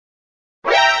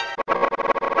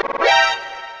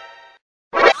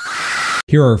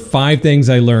Here are 5 things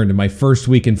I learned in my first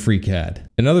week in FreeCAD.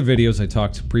 In other videos, I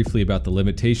talked briefly about the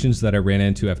limitations that I ran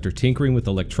into after tinkering with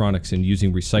electronics and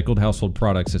using recycled household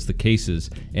products as the cases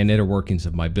and inner workings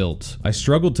of my builds. I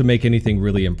struggled to make anything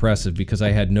really impressive because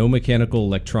I had no mechanical,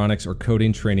 electronics, or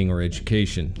coding training or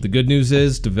education. The good news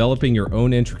is, developing your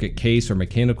own intricate case or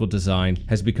mechanical design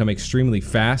has become extremely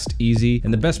fast, easy,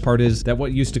 and the best part is that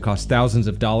what used to cost thousands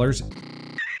of dollars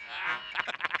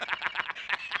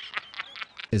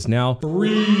is now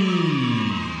free.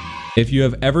 If you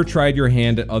have ever tried your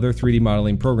hand at other 3D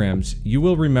modeling programs, you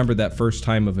will remember that first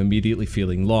time of immediately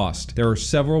feeling lost. There are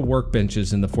several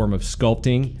workbenches in the form of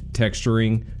sculpting,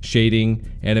 texturing,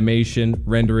 shading, animation,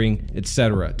 rendering,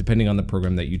 etc., depending on the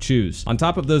program that you choose. On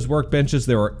top of those workbenches,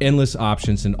 there are endless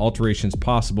options and alterations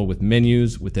possible with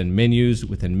menus, within menus,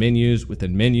 within menus,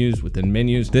 within menus, within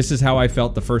menus. This is how I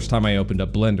felt the first time I opened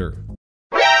up Blender.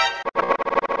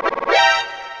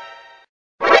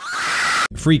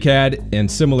 FreeCAD and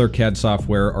similar CAD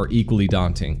software are equally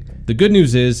daunting. The good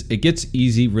news is, it gets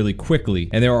easy really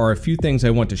quickly, and there are a few things I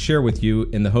want to share with you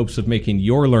in the hopes of making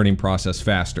your learning process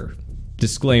faster.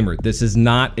 Disclaimer, this is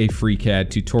not a FreeCAD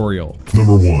tutorial.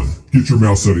 Number 1, get your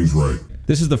mouse settings right.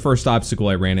 This is the first obstacle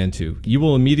I ran into. You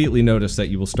will immediately notice that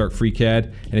you will start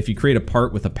FreeCAD, and if you create a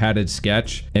part with a padded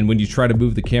sketch, and when you try to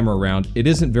move the camera around, it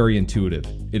isn't very intuitive.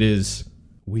 It is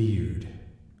weird.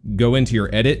 Go into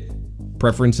your Edit,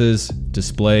 Preferences,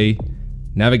 Display,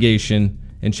 Navigation,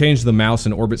 and change the mouse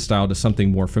and orbit style to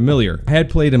something more familiar. I had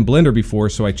played in Blender before,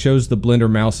 so I chose the Blender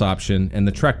mouse option and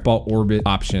the trackball orbit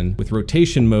option with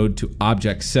rotation mode to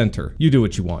object center. You do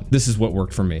what you want. This is what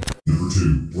worked for me. Number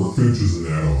 2, workbenches and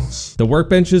add-ons. The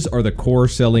workbenches are the core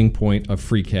selling point of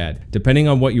FreeCAD. Depending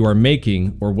on what you are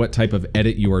making or what type of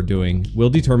edit you are doing will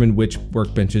determine which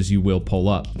workbenches you will pull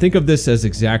up. Think of this as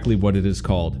exactly what it is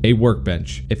called, a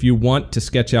workbench. If you want to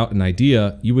sketch out an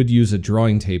idea, you would use a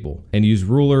drawing table and use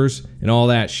rulers and all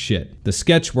that shit. The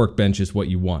sketch workbench is what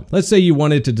you want. Let's say you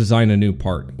wanted to design a new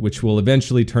part, which will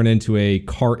eventually turn into a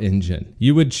car engine.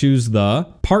 You would choose the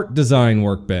part design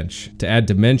workbench to add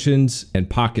dimensions and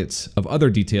pockets of other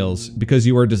details because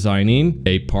you are designing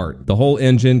a part. The whole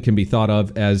engine can be thought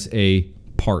of as a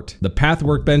part. The path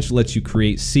workbench lets you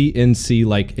create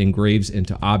CNC-like engraves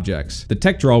into objects. The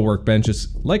tech draw workbench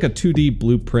is like a 2D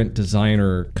blueprint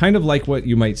designer, kind of like what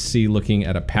you might see looking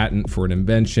at a patent for an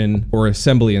invention or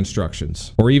assembly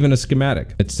instructions, or even a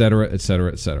schematic, etc.,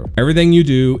 etc., etc. Everything you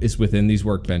do is within these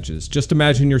workbenches. Just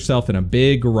imagine yourself in a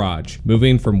big garage,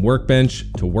 moving from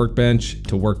workbench to workbench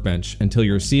to workbench until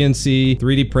your CNC,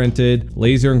 3D printed,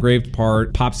 laser engraved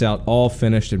part pops out all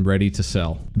finished and ready to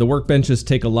sell. The workbenches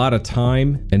take a lot of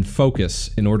time and focus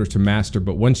in order to master,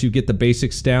 but once you get the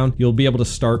basics down, you'll be able to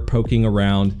start poking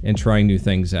around and trying new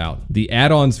things out. The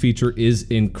add-ons feature is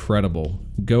incredible.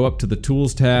 Go up to the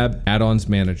Tools tab, Add-ons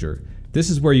Manager. This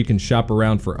is where you can shop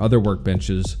around for other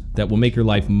workbenches that will make your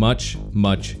life much,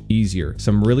 much easier.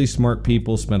 Some really smart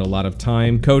people spend a lot of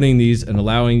time coding these and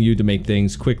allowing you to make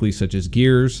things quickly, such as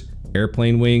gears,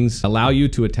 airplane wings, allow you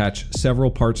to attach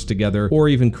several parts together or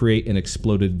even create an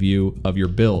exploded view of your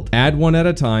build. Add one at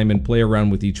a time and play around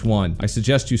with each one. I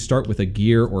suggest you start with a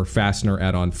gear or fastener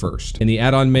add-on first. In the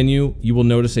add-on menu, you will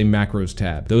notice a macros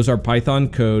tab. Those are Python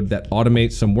code that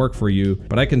automates some work for you,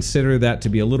 but I consider that to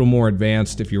be a little more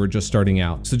advanced if you were just starting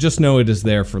out. So just know it is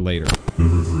there for later.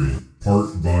 Number 3,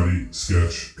 part, body,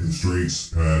 sketch, constraints,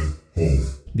 pad, hole.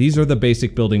 These are the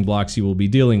basic building blocks you will be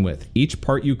dealing with. Each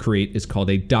part you create is called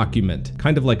a document,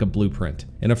 kind of like a blueprint.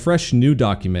 In a fresh new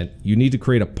document, you need to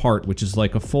create a part which is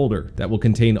like a folder that will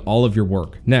contain all of your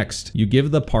work. Next, you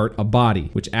give the part a body,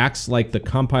 which acts like the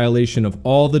compilation of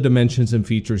all the dimensions and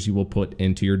features you will put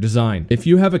into your design. If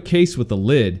you have a case with a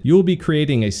lid, you will be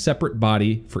creating a separate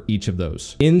body for each of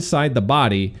those. Inside the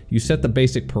body, you set the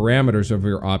basic parameters of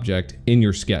your object in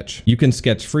your sketch. You can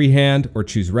sketch freehand or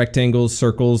choose rectangles,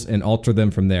 circles, and alter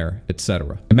them from there,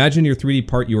 etc. Imagine your 3D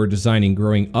part you are designing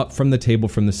growing up from the table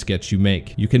from the sketch you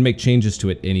make. You can make changes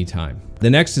to it anytime. The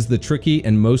next is the tricky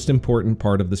and most important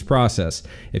part of this process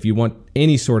if you want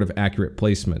any sort of accurate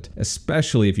placement,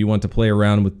 especially if you want to play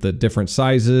around with the different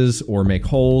sizes or make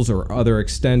holes or other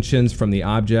extensions from the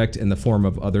object in the form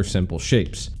of other simple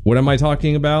shapes. What am I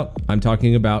talking about? I'm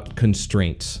talking about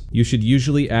constraints. You should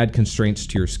usually add constraints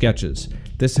to your sketches.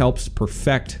 This helps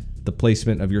perfect the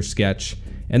placement of your sketch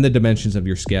and the dimensions of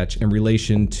your sketch in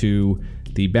relation to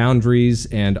the boundaries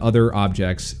and other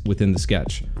objects within the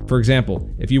sketch. For example,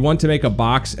 if you want to make a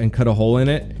box and cut a hole in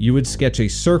it, you would sketch a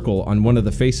circle on one of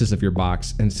the faces of your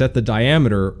box and set the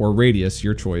diameter or radius,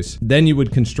 your choice. Then you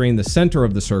would constrain the center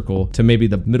of the circle to maybe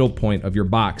the middle point of your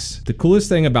box. The coolest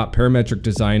thing about parametric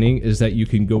designing is that you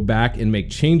can go back and make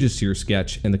changes to your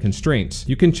sketch and the constraints.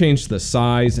 You can change the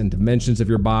size and dimensions of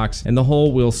your box, and the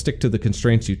hole will stick to the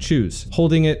constraints you choose,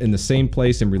 holding it in the same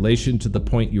place in relation to the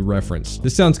point you reference.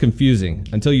 This sounds confusing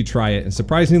until you try it, and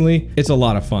surprisingly, it's a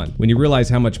lot of fun when you realize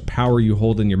how much power you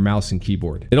hold in your mouse and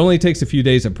keyboard. It only takes a few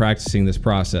days of practicing this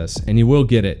process, and you will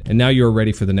get it, and now you are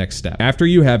ready for the next step. After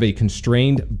you have a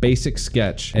constrained basic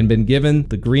sketch and been given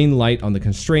the green light on the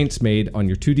constraints made on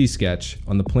your 2D sketch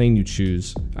on the plane you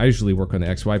choose, I usually work on the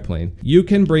XY plane, you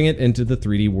can bring it into the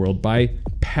 3D world by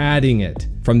padding it.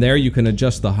 From there, you can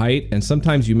adjust the height, and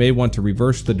sometimes you may want to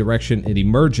reverse the direction it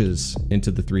emerges into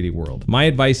the 3D world. My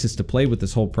advice is to play with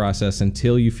this whole process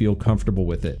until you feel comfortable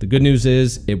with it. The good news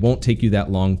is it won't take you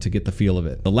that long to get the feel of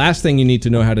it. The last thing you need to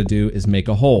know how to do is make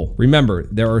a hole. Remember,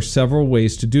 there are several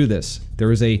ways to do this.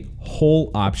 There is a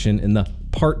hole option in the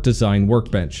Part Design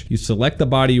workbench. You select the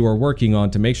body you are working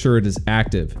on to make sure it is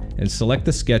active, and select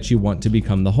the sketch you want to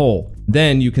become the hole.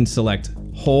 Then you can select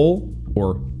Hole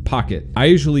or Pocket. I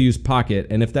usually use Pocket,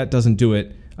 and if that doesn't do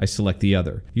it, I select the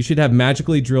other. You should have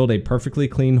magically drilled a perfectly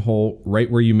clean hole right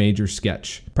where you made your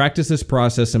sketch. Practice this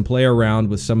process and play around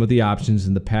with some of the options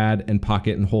in the pad and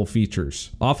pocket and hole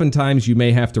features. Oftentimes, you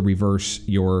may have to reverse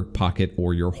your pocket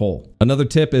or your hole. Another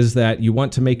tip is that you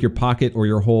want to make your pocket or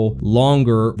your hole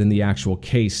longer than the actual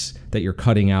case that you're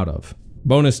cutting out of.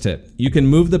 Bonus tip, you can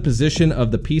move the position of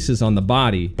the pieces on the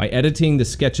body by editing the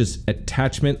sketch's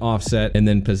attachment offset and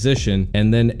then position,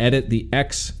 and then edit the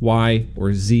X, Y,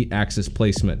 or Z axis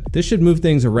placement. This should move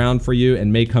things around for you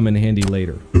and may come in handy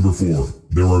later. Number 4,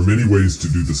 there are many ways to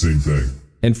do the same thing.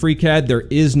 In FreeCAD, there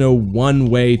is no one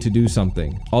way to do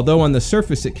something. Although on the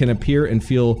surface it can appear and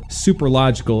feel super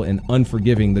logical and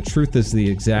unforgiving, the truth is the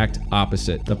exact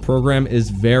opposite. The program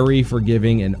is very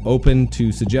forgiving and open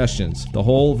to suggestions. The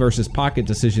hole versus pocket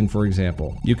decision, for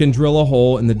example. You can drill a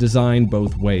hole in the design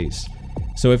both ways.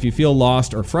 So if you feel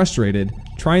lost or frustrated,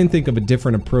 try and think of a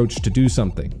different approach to do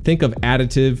something. Think of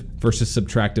additive versus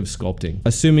subtractive sculpting.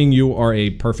 Assuming you are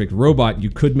a perfect robot, you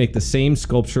could make the same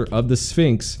sculpture of the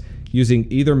Sphinx using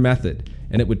either method,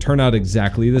 and it would turn out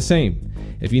exactly the same.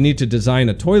 If you need to design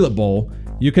a toilet bowl,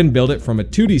 you can build it from a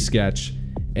 2D sketch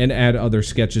and add other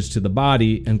sketches to the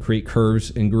body and create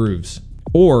curves and grooves.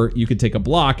 Or you could take a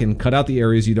block and cut out the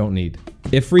areas you don't need.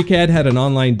 If FreeCAD had an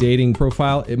online dating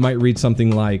profile, it might read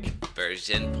something like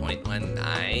version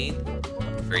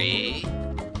 0.19, free,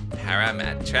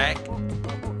 parametric.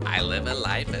 I live a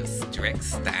life of strict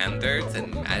standards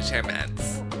and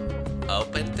measurements.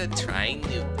 Open to trying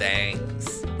new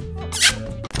things.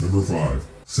 Number 5,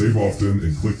 save often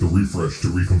and click the refresh to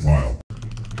recompile.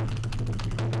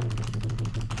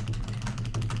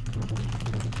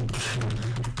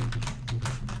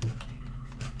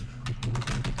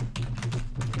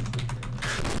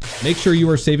 Make sure you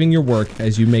are saving your work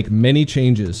as you make many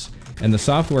changes, and the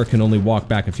software can only walk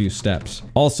back a few steps.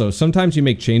 Also, sometimes you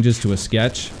make changes to a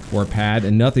sketch or a pad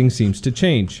and nothing seems to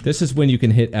change. This is when you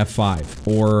can hit F5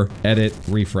 or edit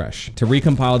refresh to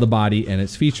recompile the body and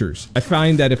its features. I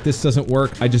find that if this doesn't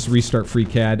work, I just restart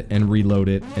FreeCAD and reload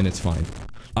it and it's fine.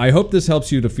 I hope this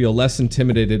helps you to feel less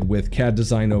intimidated with CAD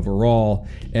design overall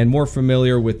and more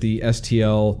familiar with the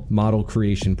STL model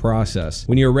creation process.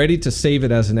 When you're ready to save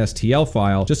it as an STL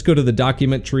file, just go to the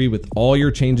document tree with all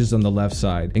your changes on the left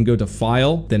side and go to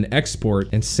File, then Export,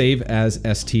 and Save as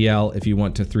STL if you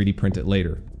want to 3D print it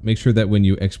later. Make sure that when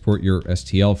you export your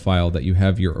STL file that you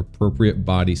have your appropriate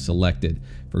body selected.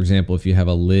 For example, if you have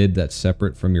a lid that's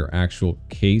separate from your actual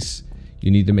case,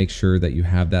 you need to make sure that you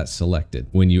have that selected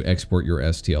when you export your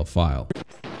STL file.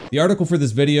 The article for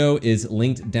this video is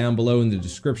linked down below in the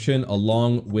description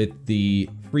along with the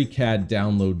FreeCAD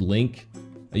download link.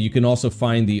 You can also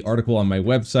find the article on my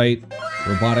website,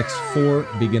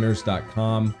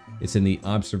 roboticsforbeginners.com. It's in the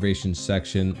observations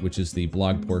section, which is the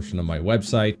blog portion of my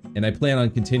website, and I plan on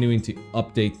continuing to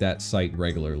update that site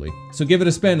regularly. So give it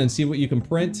a spin and see what you can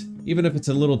print, even if it's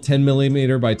a little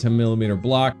 10mm by 10mm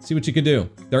block, see what you can do.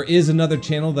 There is another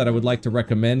channel that I would like to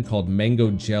recommend called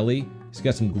Mango Jelly. He's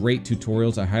got some great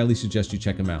tutorials. I highly suggest you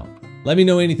check him out. Let me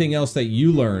know anything else that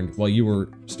you learned while you were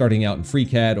starting out in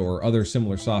FreeCAD or other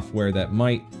similar software that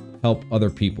might help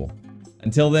other people.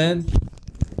 Until then,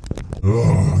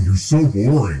 Ugh, you're so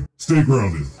boring. Stay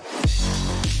grounded.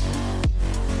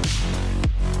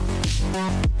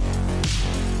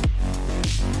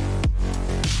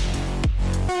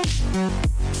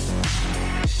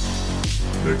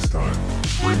 Next time,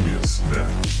 bring me a snack.